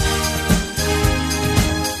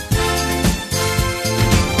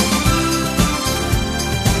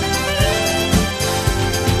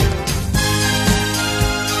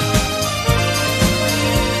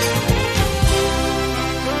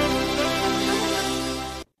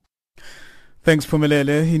 Thanks,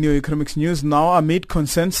 Pumelele. In your economics news now, amid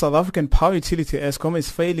concerns, South African power utility Eskom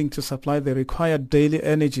is failing to supply the required daily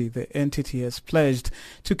energy the entity has pledged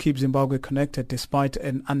to keep Zimbabwe connected despite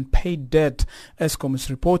an unpaid debt. Eskom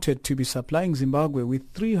is reported to be supplying Zimbabwe with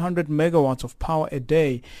 300 megawatts of power a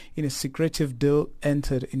day in a secretive deal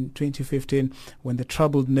entered in 2015 when the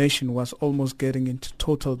troubled nation was almost getting into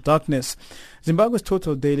total darkness. Zimbabwe's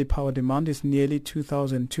total daily power demand is nearly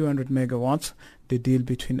 2,200 megawatts. The deal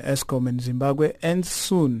between Eskom and Zimbabwe ends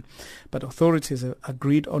soon, but authorities have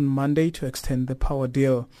agreed on Monday to extend the power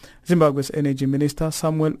deal. Zimbabwe's Energy Minister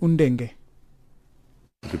Samuel Undenge.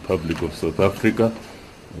 Republic of South Africa,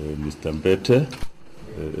 Mr. Mbete,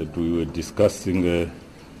 we were discussing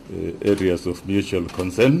areas of mutual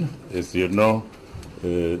concern. As you know,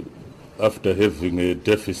 after having a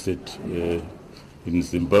deficit in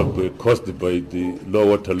Zimbabwe caused by the low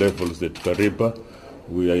water levels at Kariba,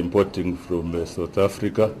 we are importing from South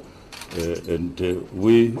Africa, and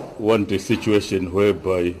we want a situation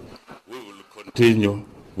whereby we will continue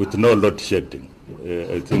with no load shedding.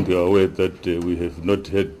 I think you are aware that we have not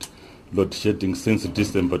had load shedding since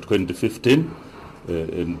December 2015,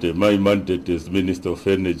 and my mandate as Minister of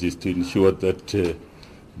Energy is to ensure that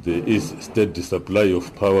there is steady supply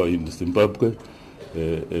of power in Zimbabwe,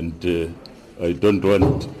 and I don't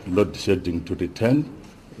want load shedding to return,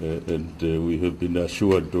 and we have been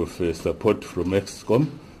assured of support from Eskom,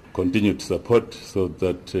 continued support, so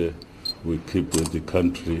that we keep the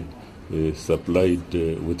country supplied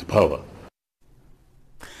with power.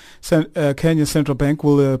 Kenya Central Bank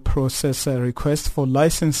will process a request for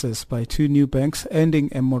licenses by two new banks,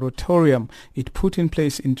 ending a moratorium it put in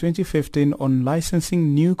place in 2015 on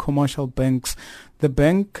licensing new commercial banks. The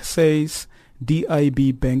bank says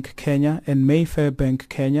DIB Bank Kenya and Mayfair Bank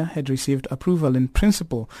Kenya had received approval in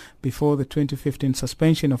principle before the 2015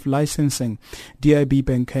 suspension of licensing. DIB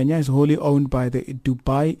Bank Kenya is wholly owned by the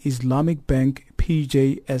Dubai Islamic Bank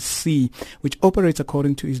PJSC, which operates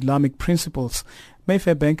according to Islamic principles.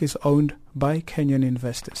 Mayfair Bank is owned by Kenyan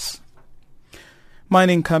investors.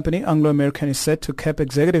 Mining company Anglo American is set to cap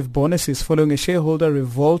executive bonuses following a shareholder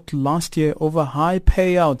revolt last year over high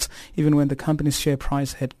payouts, even when the company's share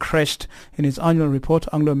price had crashed. In its annual report,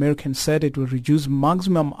 Anglo American said it will reduce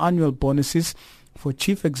maximum annual bonuses for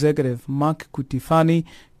Chief Executive Mark Cutifani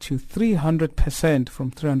to 300%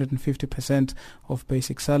 from 350% of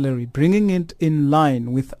basic salary, bringing it in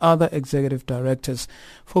line with other executive directors.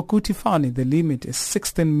 For Cutifani, the limit is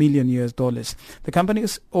 $16 million. The company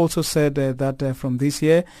has also said that from this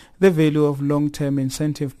year, the value of long-term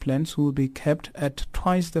incentive plans will be kept at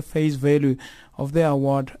twice the face value of the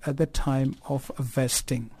award at the time of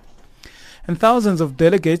vesting. And thousands of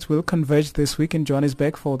delegates will converge this week in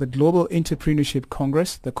Johannesburg for the Global Entrepreneurship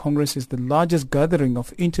Congress. The Congress is the largest gathering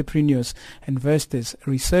of entrepreneurs, investors,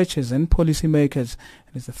 researchers and policymakers.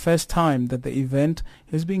 It is the first time that the event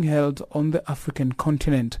is being held on the African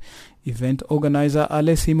continent. Event organizer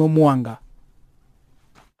Alessimo Mwanga.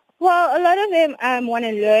 Well, a lot of them want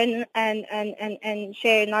to learn and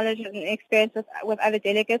share knowledge and experiences with other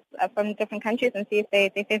delegates from different countries and see if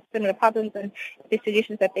they face similar problems and the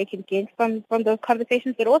solutions that they can get from those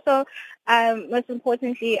conversations. But also, most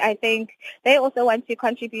importantly, I think they also want to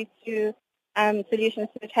contribute to solutions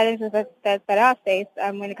to the challenges that are faced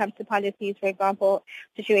when it comes to policies, for example,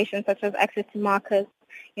 situations such as access to markets,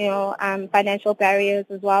 financial barriers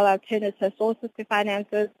as well, alternative sources to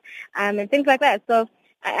finances, and things like that. So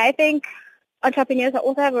I think entrepreneurs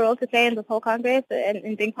also have a role to play in this whole Congress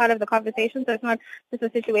and being part of the conversation. So it's not just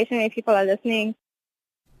a situation where people are listening.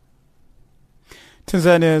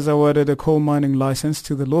 Tanzania has awarded a coal mining license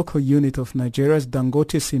to the local unit of Nigeria's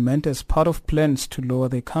Dangote Cement as part of plans to lower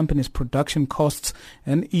the company's production costs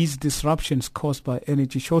and ease disruptions caused by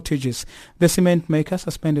energy shortages. The cement maker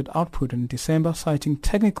suspended output in December, citing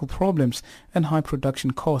technical problems and high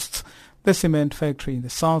production costs. The cement factory in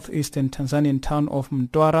the southeastern Tanzanian town of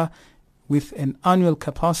Mtwara, with an annual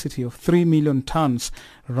capacity of 3 million tons,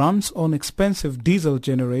 runs on expensive diesel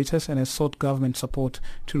generators and has sought government support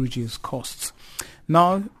to reduce costs.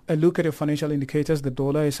 Now, a look at your financial indicators. The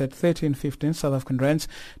dollar is at 13.15 South African rands,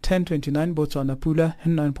 10.29 Botswana Pula,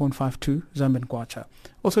 and 9.52 Zambian Kwacha.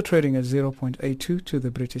 Also trading at 0.82 to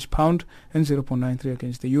the British pound and 0.93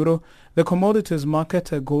 against the euro. The commodities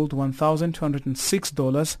market, gold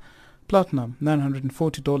 $1,206, platinum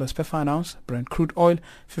 $940 per fine ounce, Brent crude oil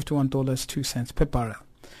 $51.02 per barrel.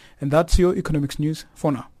 And that's your economics news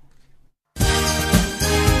for now.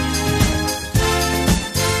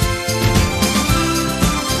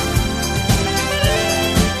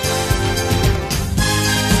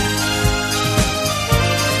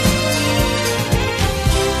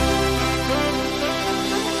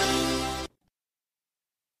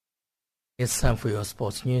 It's time for your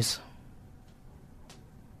sports news.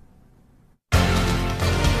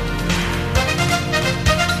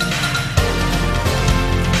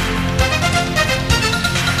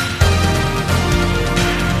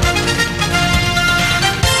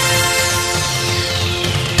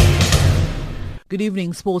 Good Good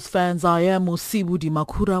evening, sports fans. I am Musibudi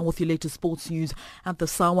Makura with your latest sports news at the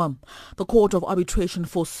Sawa. The Court of Arbitration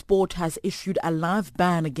for Sport has issued a live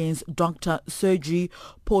ban against Dr. Sergei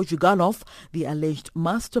Portugalov, the alleged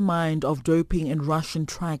mastermind of doping in Russian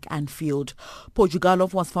track and field.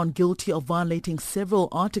 Portugalov was found guilty of violating several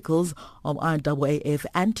articles of IAAF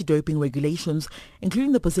anti-doping regulations,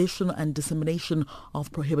 including the possession and dissemination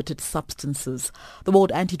of prohibited substances. The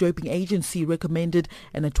World Anti-Doping Agency recommended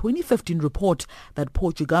in a 2015 report that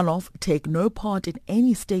Portugalov take no part in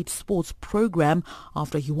any state sports program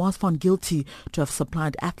after he was found guilty to have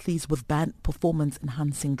supplied athletes with banned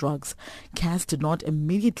performance-enhancing drugs. CAS did not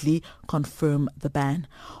immediately confirm the ban.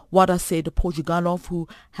 WADA said Portugalov, who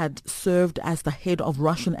had served as the head of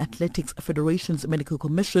Russian Athletics Federation's Medical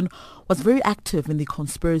Commission, was very active in the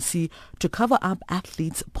conspiracy to cover up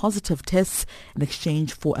athletes' positive tests in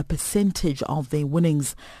exchange for a percentage of their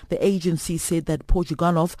winnings. The agency said that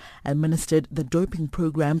Portugalov administered the doping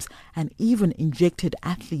programs and even injected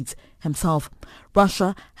athletes himself.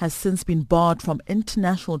 Russia has since been barred from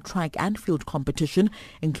international track and field competition,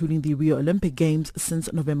 including the Rio Olympic Games,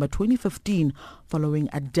 since November 2015, following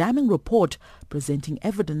a damning report presenting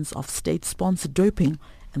evidence of state-sponsored doping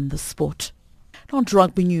in the sport. On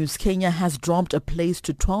rugby news, Kenya has dropped a place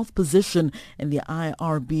to 12th position in the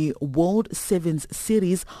IRB World Sevens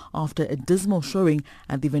Series after a dismal showing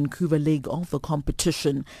at the Vancouver leg of the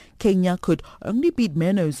competition. Kenya could only beat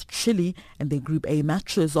Menos Chile in their Group A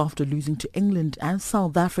matches after losing to England and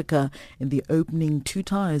South Africa in the opening two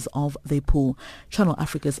ties of their pool. Channel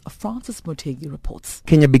Africa's Francis Motegi reports.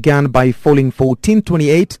 Kenya began by falling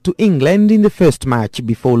 14-28 to England in the first match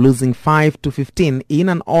before losing 5-15 in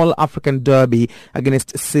an All-African derby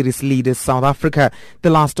against series leaders South Africa. The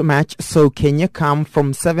last match saw Kenya come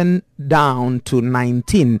from 7 down to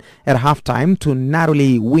 19 at halftime to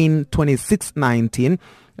narrowly win 26-19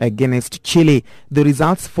 against Chile. The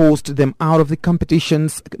results forced them out of the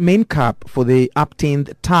competition's main cup for the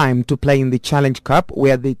 18th time to play in the Challenge Cup,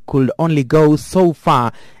 where they could only go so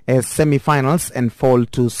far as semi-finals and fall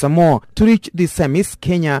to Samoa. To reach the semis,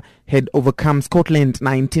 Kenya had overcome Scotland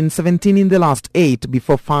 19-17 in the last 8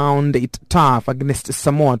 before found it tough against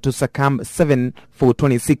Samoa to succumb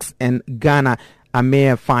 7-26 and Ghana a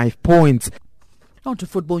mere 5 points. On to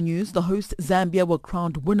football news. The host Zambia were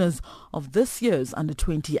crowned winners of this year's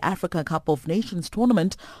Under-20 Africa Cup of Nations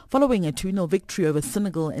tournament following a 2-0 victory over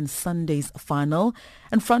Senegal in Sunday's final.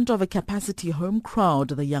 In front of a capacity home crowd,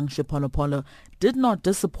 the young Chipolopolo did not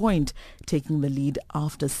disappoint, taking the lead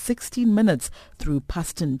after 16 minutes through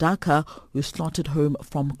Paston Daka, who slotted home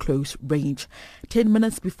from close range. 10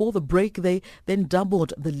 minutes before the break, they then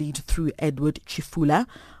doubled the lead through Edward Chifula.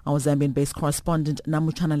 Our Zambian-based correspondent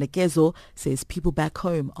Namuchana Lekezo says people back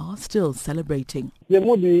home are still celebrating. The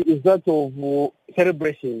mood is that of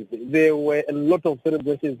celebrations. There were a lot of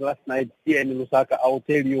celebrations last night here in Lusaka. I'll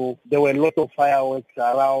tell you, there were a lot of fireworks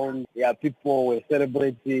around. Yeah, people were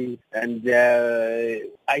celebrating, and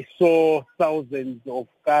I saw thousands of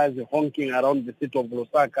cars honking around the city of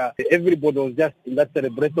Lusaka. Everybody was just in that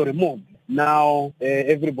celebratory mood. Now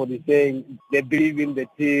everybody's saying they believe in the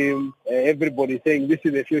team. Everybody's saying this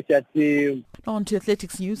is the future team. On to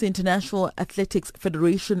athletics news. The International Athletics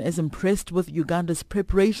Federation is impressed with Uganda's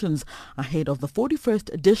preparations ahead of the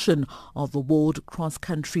 41st edition of the World Cross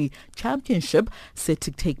Country Championship set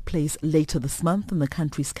to take place later this month in the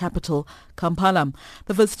country's capital, Kampala.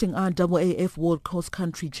 The visiting IAAF World Cross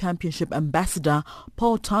Country Championship ambassador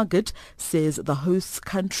Paul Target says the host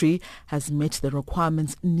country has met the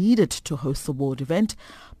requirements needed to host the world event.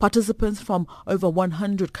 Participants from over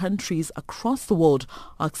 100 countries across the world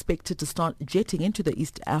are expected to start jetting into the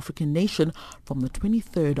East African nation from the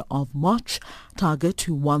 23rd of March. Target,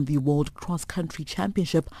 who won the World Cross Country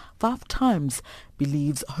Championship 5 times,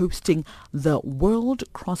 believes hosting the World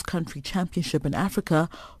Cross Country Championship in Africa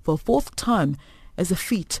for a 4th time is a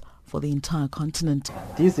feat for the entire continent.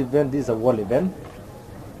 This event is a world event,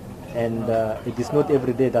 and it is not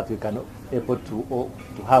every day that we can able to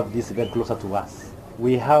have this event closer to us.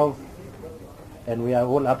 We have, and we are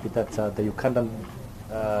all happy that the Ugandan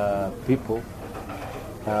people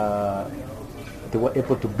they were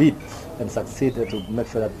able to beat and succeed to make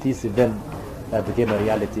sure that this event became a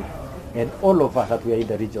reality. And all of us that we are in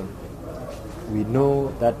the region, we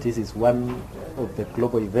know that this is one of the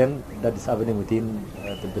global events that is happening within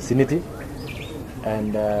the vicinity,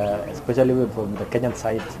 and especially from the Kenyan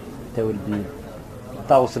side, there will be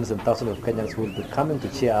thousands and thousands of Kenyans who will be coming to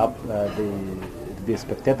cheer up the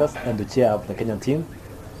spectators and to cheer up the Kenyan team,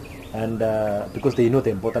 and because they know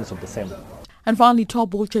the importance of the same. And finally,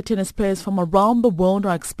 top wheelchair tennis players from around the world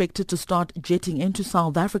are expected to start jetting into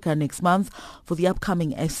South Africa next month for the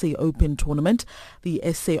upcoming SA Open tournament. The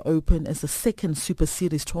SA Open is the second Super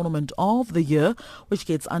Series tournament of the year, which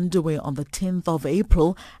gets underway on the 10th of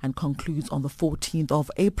April and concludes on the 14th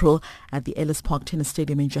of April at the Ellis Park Tennis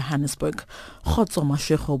Stadium in Johannesburg. Khotso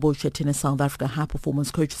Mashego, wheelchair tennis South Africa high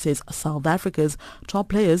performance coach, says South Africa's top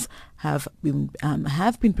players have been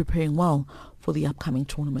preparing well for the upcoming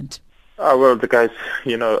tournament. Well, the guys,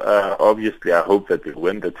 obviously I hope that they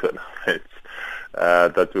win the tournament.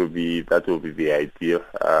 That will be the ideal.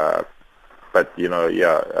 But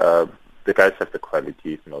the guys have the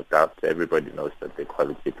qualities, no doubt. Everybody knows that they're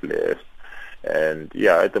quality players. And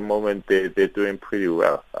at the moment they're doing pretty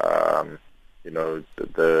well.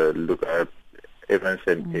 Evans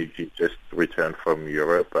and KG just returned from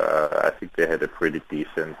Europe. I think they had a pretty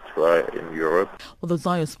decent tour in Europe. Well, the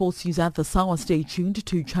Zaya Sports News at the Sawa, stay tuned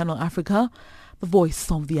to Channel Africa, the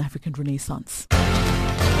voice of the African Renaissance.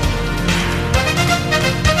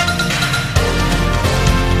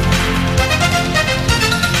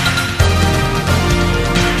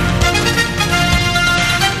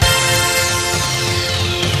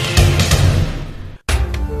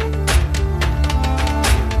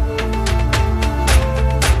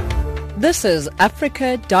 This is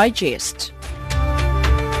Africa Digest.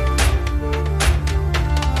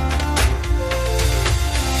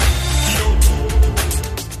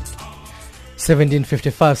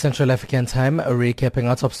 17:55 Central African Time, recapping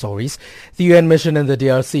our top stories. The UN mission in the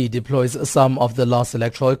DRC deploys some of the last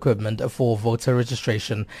electoral equipment for voter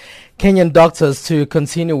registration. Kenyan doctors to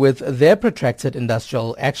continue with their protracted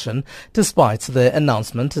industrial action despite the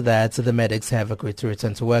announcement that the medics have agreed to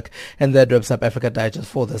return to work. And that wraps up Africa Digest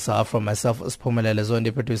for this hour. From myself, Siphumelele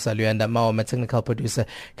Zondi, producer Luanda Mao, my technical producer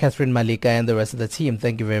Catherine Malika, and the rest of the team.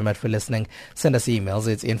 Thank you very much for listening. Send us emails.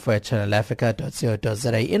 It's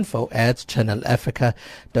info@channelafrica.co.za,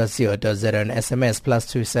 info@channelafrica.co.za, and SMS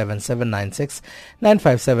 +27796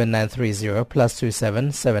 957 930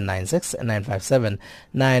 +27796 957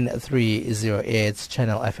 930. It's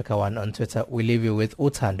Channel Africa 1 on Twitter. We leave you with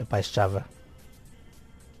Utando by Shava.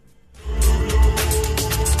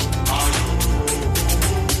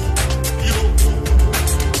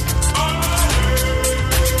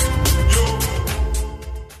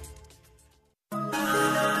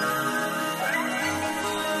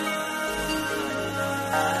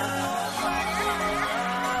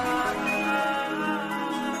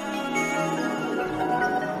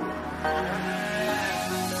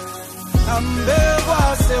 Ambe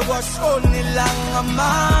wase washoni langa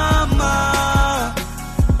mama